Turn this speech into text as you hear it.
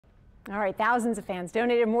All right, thousands of fans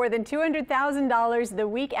donated more than $200,000 the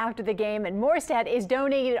week after the game, and Morstead is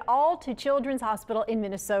donating it all to Children's Hospital in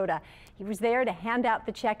Minnesota. He was there to hand out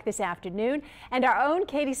the check this afternoon, and our own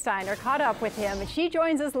Katie Steiner caught up with him. She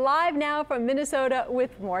joins us live now from Minnesota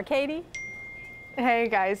with more. Katie? Hey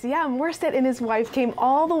guys, yeah, Morstead and his wife came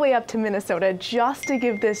all the way up to Minnesota just to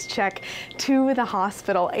give this check to the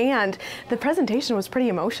hospital, and the presentation was pretty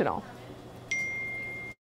emotional.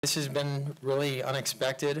 This has been really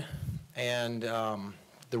unexpected, and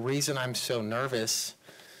the reason I'm so nervous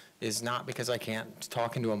is not because I can't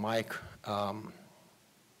talk into a mic.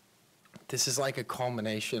 This is like a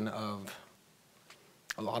culmination of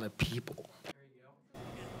a lot of people.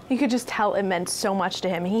 You could just tell it meant so much to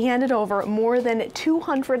him. He handed over more than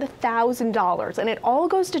 $200,000, and it all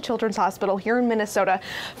goes to Children's Hospital here in Minnesota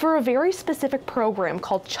for a very specific program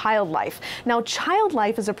called Child Life. Now, Child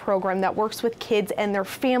Life is a program that works with kids and their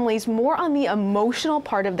families more on the emotional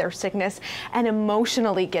part of their sickness and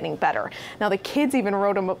emotionally getting better. Now, the kids even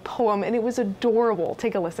wrote him a poem, and it was adorable.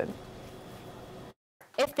 Take a listen.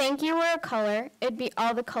 If thank you were a color, it'd be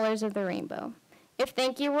all the colors of the rainbow. If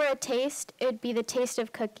thank you were a taste, it'd be the taste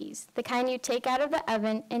of cookies, the kind you take out of the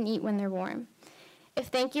oven and eat when they're warm. If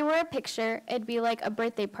thank you were a picture, it'd be like a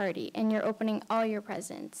birthday party and you're opening all your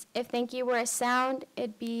presents. If thank you were a sound,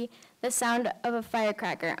 it'd be the sound of a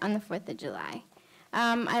firecracker on the 4th of July.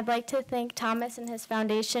 I'd like to thank Thomas and his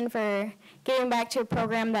foundation for giving back to a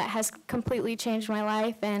program that has completely changed my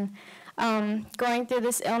life, and going through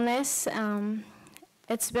this illness,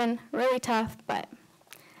 it's been really tough, but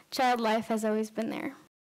Child Life has always been there.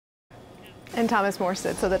 And Thomas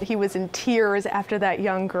Morstead said that he was in tears after that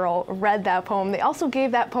young girl read that poem. They also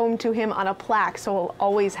gave that poem to him on a plaque, so he'll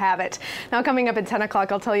always have it. Now, coming up at 10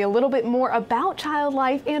 o'clock, I'll tell you a little bit more about Child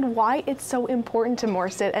Life and why it's so important to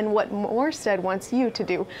Morstead and what Morstead wants you to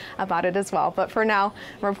do about it as well. But for now,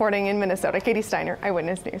 reporting in Minnesota, Katie Steiner,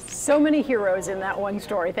 Eyewitness News. So many heroes in that one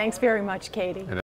story. Thanks very much, Katie.